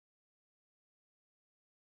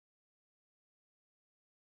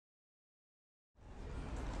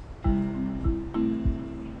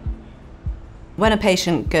When a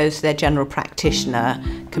patient goes to their general practitioner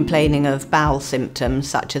complaining of bowel symptoms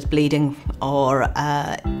such as bleeding or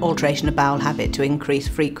alteration of bowel habit to increase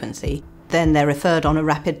frequency, then they're referred on a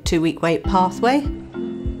rapid 2-week wait pathway.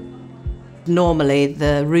 Normally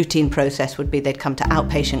the routine process would be they'd come to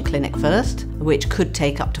outpatient clinic first, which could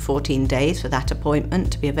take up to 14 days for that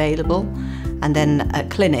appointment to be available. And then at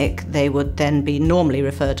clinic they would then be normally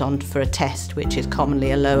referred on for a test, which is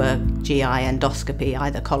commonly a lower GI endoscopy,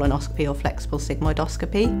 either colonoscopy or flexible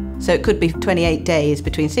sigmoidoscopy. So it could be 28 days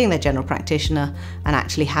between seeing their general practitioner and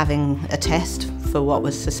actually having a test for what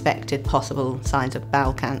was suspected possible signs of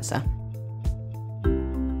bowel cancer.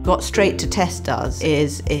 What straight to test does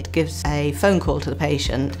is it gives a phone call to the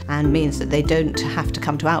patient and means that they don't have to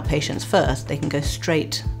come to outpatients first. They can go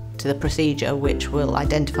straight to the procedure, which will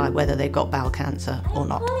identify whether they've got bowel cancer or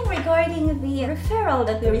not. I'm calling regarding the referral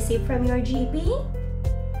that we received from your GP.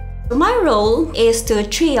 My role is to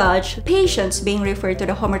triage patients being referred to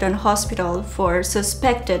the Homerton Hospital for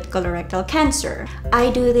suspected colorectal cancer. I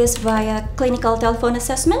do this via clinical telephone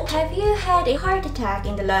assessment. Have you had a heart attack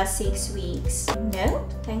in the last 6 weeks? No?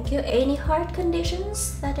 Thank you. Any heart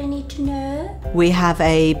conditions that I need to know? We have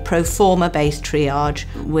a pro forma based triage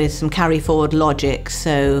with some carry forward logic,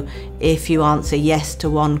 so if you answer yes to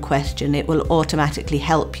one question, it will automatically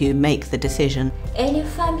help you make the decision. Any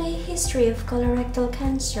family history of colorectal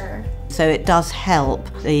cancer? So it does help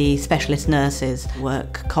the specialist nurses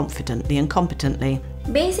work confidently and competently.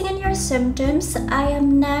 Basing on your symptoms, I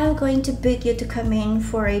am now going to book you to come in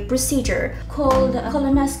for a procedure called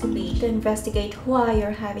colonoscopy to investigate why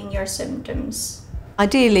you're having your symptoms.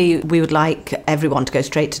 Ideally, we would like everyone to go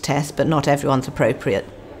straight to test, but not everyone's appropriate.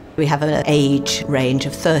 We have an age range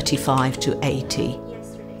of 35 to 80.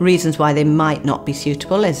 Reasons why they might not be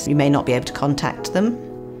suitable is you may not be able to contact them.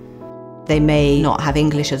 They may not have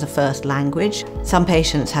English as a first language. Some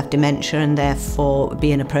patients have dementia and therefore would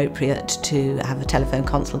be inappropriate to have a telephone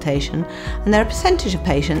consultation. And there are a percentage of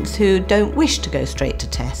patients who don't wish to go straight to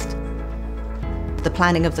test. The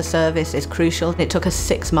planning of the service is crucial. It took us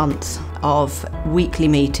 6 months of weekly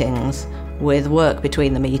meetings with work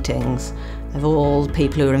between the meetings of all the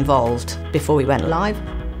people who were involved before we went live.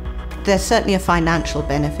 There's certainly a financial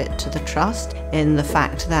benefit to the Trust in the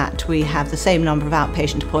fact that we have the same number of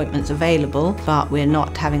outpatient appointments available, but we're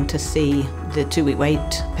not having to see the 2-week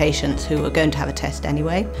wait patients who are going to have a test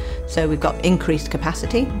anyway. So we've got increased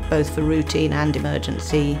capacity, both for routine and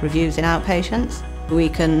emergency reviews in outpatients. We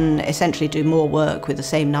can essentially do more work with the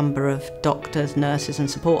same number of doctors, nurses and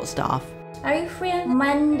support staff. Are you free on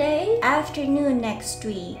Monday afternoon next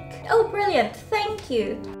week? Oh, brilliant, thank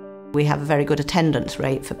you. We have a very good attendance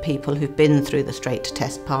rate for people who've been through the straight to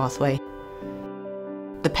test pathway.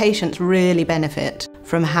 The patients really benefit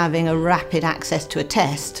from having a rapid access to a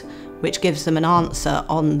test, which gives them an answer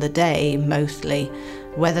on the day, mostly,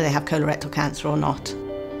 whether they have colorectal cancer or not.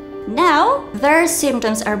 Now, their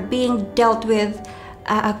symptoms are being dealt with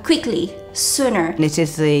quickly, sooner. And it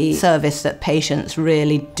is the service that patients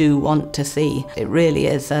really do want to see. It really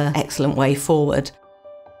is an excellent way forward.